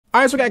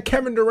Alright, so we got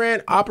Kevin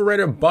Durant,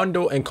 Operator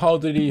Bundle, and Call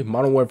of Duty,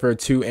 Modern Warfare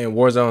 2, and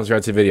Warzone's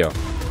reactive video.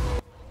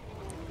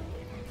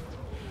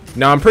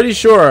 Now, I'm pretty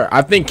sure,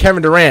 I think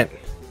Kevin Durant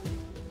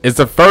is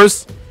the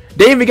first.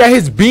 They even got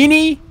his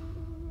beanie.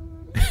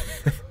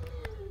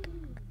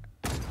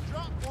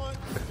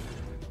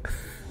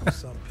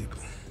 Some people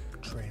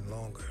train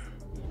longer,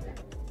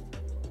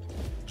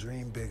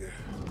 dream bigger.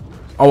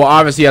 Oh, well,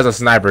 obviously he has a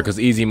sniper, because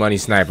easy money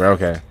sniper.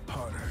 Okay.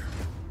 Harder.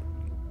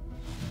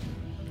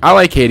 I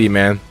like KD,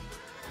 man.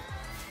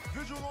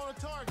 Visual on a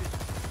target.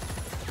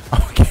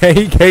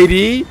 Okay,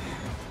 KD.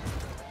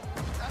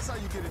 That's how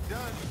you get it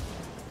done.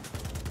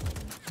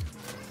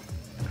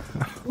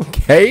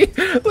 Okay.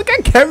 Look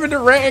at Kevin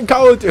Durant in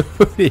Call of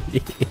Duty.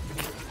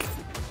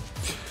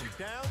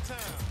 Downtown.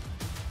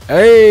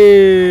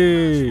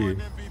 Hey.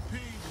 MVP.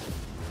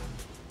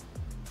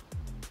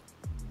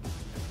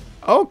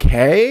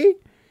 Okay.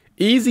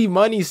 Easy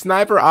money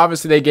sniper.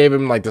 Obviously they gave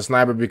him like the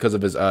sniper because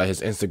of his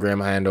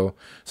Instagram handle,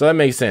 so that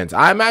makes sense.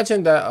 I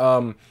imagine that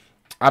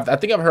I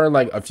think I've heard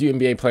like a few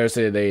NBA players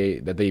say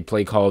that they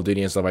play Call of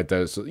Duty and stuff like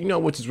that, so you know,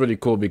 which is really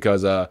cool,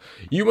 because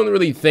you wouldn't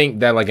really think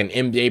that like an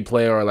NBA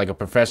player or like a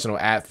professional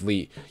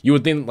athlete, you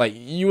would think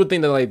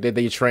that like that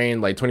they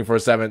train like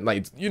 24/7,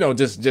 like, you know,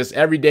 just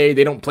every day.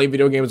 They don't play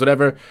video games,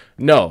 whatever.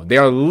 No, they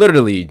are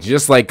literally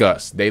just like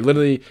us. They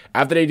literally,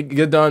 after they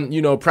get done,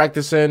 you know,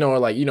 practicing or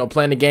like, you know,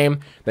 playing the game,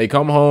 they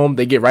come home,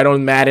 they get right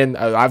on Madden.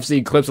 I've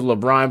seen clips of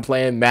LeBron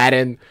playing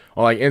Madden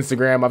on like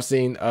Instagram.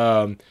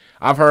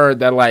 I've heard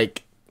that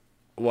like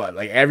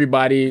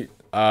everybody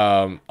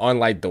on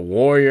like the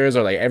Warriors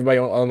or like everybody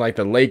on like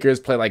the Lakers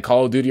play like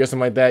Call of Duty or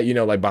something like that, you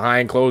know, like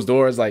behind closed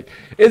doors. Like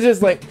it's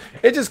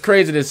just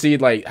crazy to see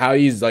like how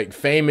these like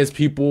famous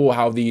people,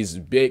 how these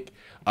big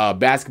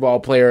basketball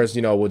players,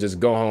 you know, will just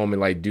go home and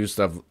like do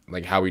stuff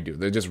like how we do.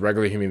 They're just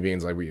regular human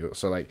beings like we do.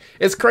 So like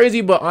it's crazy,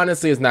 but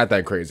honestly it's not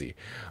that crazy.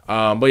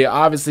 But yeah,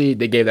 obviously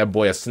they gave that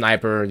boy a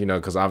sniper, you know,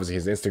 because obviously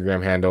his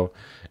Instagram handle.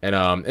 And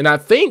I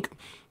think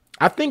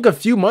a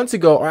few months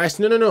ago, or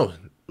actually no,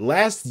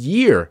 last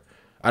year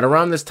at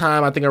around this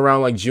time, I think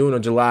around like June or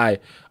July,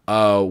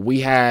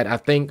 we had, I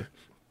think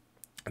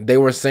they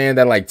were saying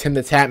that like Tim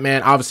the Tap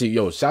Man, obviously,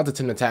 yo, shout out to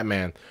Tim the Tap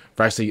Man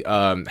for actually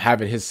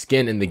having his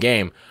skin in the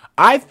game.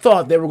 I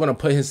thought they were going to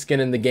put his skin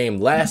in the game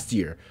last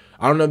year.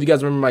 I don't know if you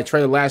guys remember my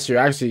trailer last year.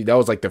 Actually, that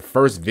was like the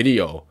first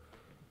video.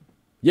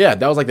 Yeah,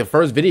 that was like the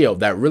first video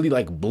that really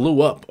like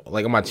blew up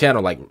like on my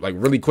channel, like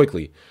really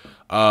quickly.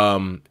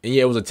 And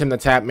yeah, it was a Tim the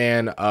Tap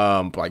Man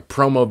like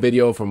promo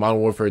video for Modern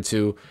Warfare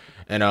 2.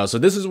 And so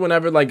this is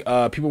whenever like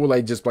people were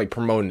like just like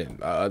promoting it.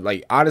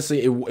 Like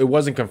honestly, it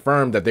wasn't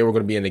confirmed that they were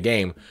going to be in the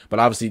game, but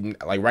obviously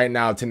like right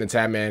now, Tim the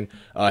Tap Man,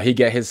 he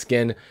got his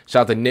skin.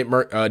 Shout out to Nick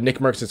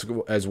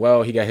Merckx as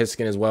well. He got his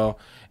skin as well.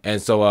 And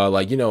so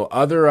like, you know,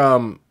 other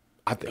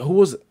it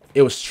was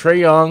Trae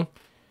Young.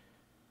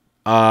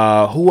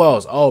 Who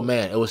else? Oh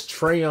man, it was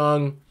Trae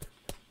Young.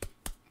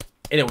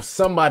 And it was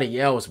somebody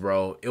else,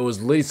 bro. It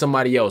was literally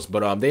somebody else.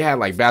 But they had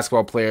like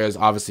basketball players,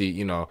 obviously,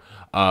 you know,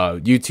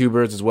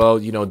 YouTubers as well,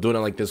 you know, doing it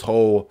like this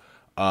whole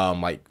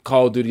like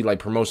Call of Duty like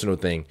promotional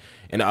thing.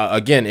 And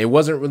again, it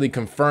wasn't really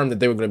confirmed that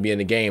they were going to be in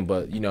the game,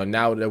 but you know,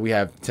 now that we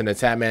have Tim the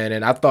Tap Man,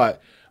 and I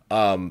thought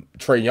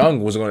Trae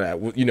Young was going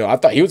to, you know, I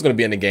thought he was going to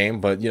be in the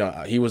game, but you know,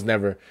 he was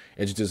never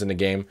introduced in the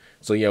game.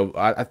 So yeah,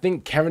 I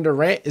think Kevin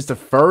Durant is the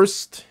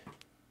first.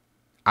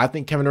 I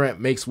think Kevin Durant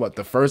makes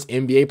the first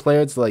NBA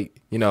player to like,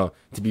 you know,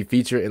 to be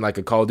featured in like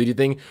a Call of Duty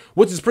thing,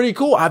 which is pretty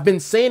cool. I've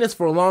been saying this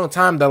for a long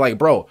time that like,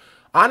 bro,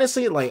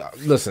 honestly, like,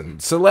 listen,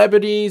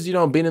 celebrities, you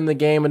know, being in the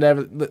game and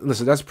everything,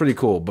 listen, that's pretty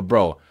cool. But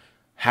bro,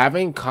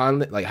 having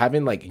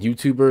having like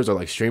YouTubers or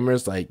like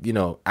streamers, like, you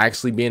know,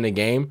 actually be in the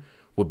game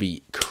would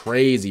be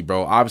crazy,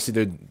 bro. Obviously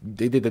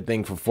they did the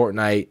thing for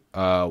Fortnite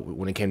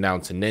when it came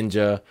down to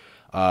Ninja,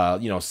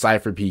 you know,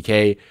 Cypher,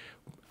 PK,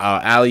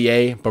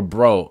 Ali, but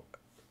bro,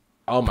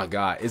 oh my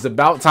God, it's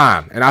about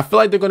time. And I feel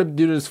like they're going to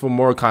do this for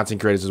more content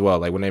creators as well.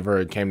 Like whenever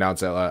it came down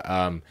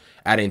to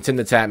adding Tim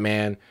the Tap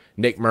Man,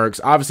 Nick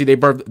Merckx. Obviously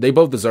they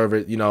both deserve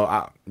it. You know,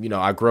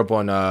 I grew up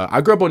on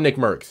Nick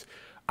Merckx.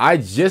 I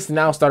just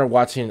now started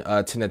watching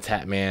Tim the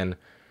Tap Man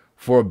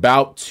for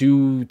about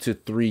 2 to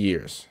 3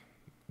 years.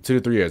 2 to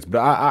 3 years.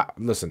 But I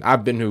listen,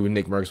 I've been who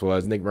Nick Merckx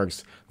was. Nick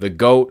Merckx, the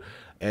GOAT.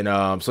 And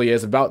so yeah,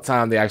 it's about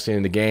time they actually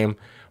in the game.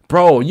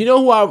 Bro, you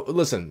know who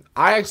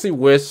I actually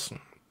wish,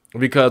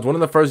 because one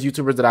of the first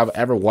YouTubers that I've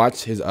ever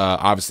watched is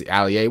obviously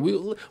Ali.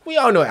 We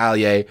all know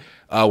Ali.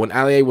 When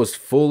Ali was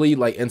fully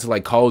like into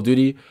like Call of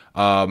Duty,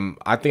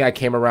 I think I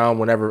came around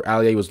whenever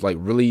Ali was like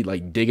really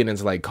like digging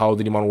into like Call of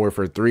Duty Modern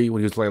Warfare 3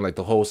 when he was playing like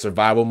the whole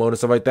survival mode and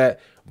stuff like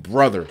that.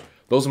 Brother,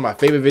 those are my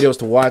favorite videos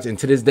to watch, and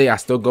to this day I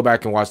still go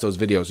back and watch those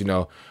videos. You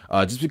know,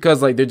 just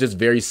because like they're just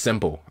very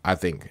simple. I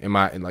think in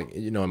my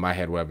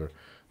head, whatever.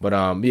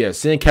 But yeah,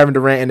 seeing Kevin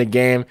Durant in the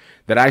game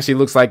that actually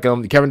looks like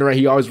him. Kevin Durant,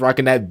 he always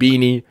rocking that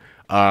beanie.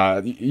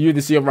 You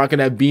either see him rocking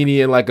that beanie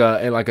in like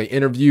an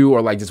interview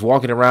or like just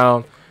walking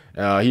around.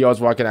 He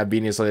always rocking that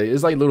beanie. So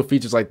it's like little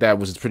features like that,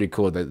 which is pretty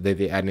cool that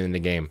they added in the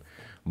game.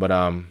 But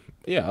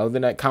Yeah, other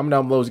than that, comment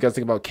down below what you guys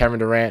think about Kevin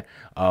Durant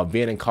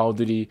being in Call of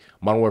Duty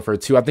Modern Warfare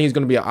 2. I think he's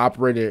going to be an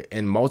operator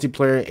in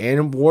multiplayer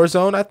and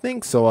Warzone, I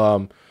think.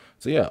 So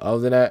yeah,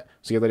 other than that,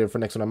 see you later for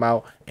the next one. I'm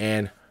out,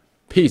 and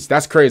peace.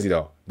 That's crazy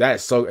though.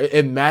 That's so,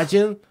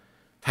 imagine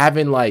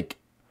having oh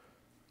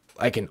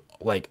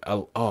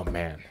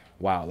man,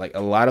 wow, like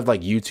a lot of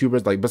like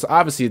YouTubers, like, but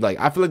obviously, like,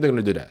 I feel like they're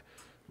gonna do that.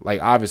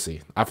 Like,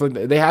 obviously, I feel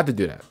like they have to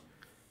do that.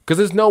 Because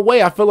there's no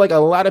way. I feel like a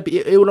lot of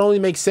it would only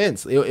make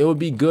sense. It would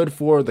be good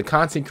for the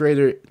content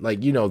creator,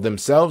 like, you know,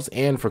 themselves,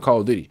 and for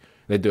Call of Duty.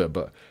 They do it.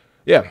 But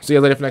yeah, see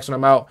you later for the next one.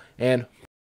 I'm out, and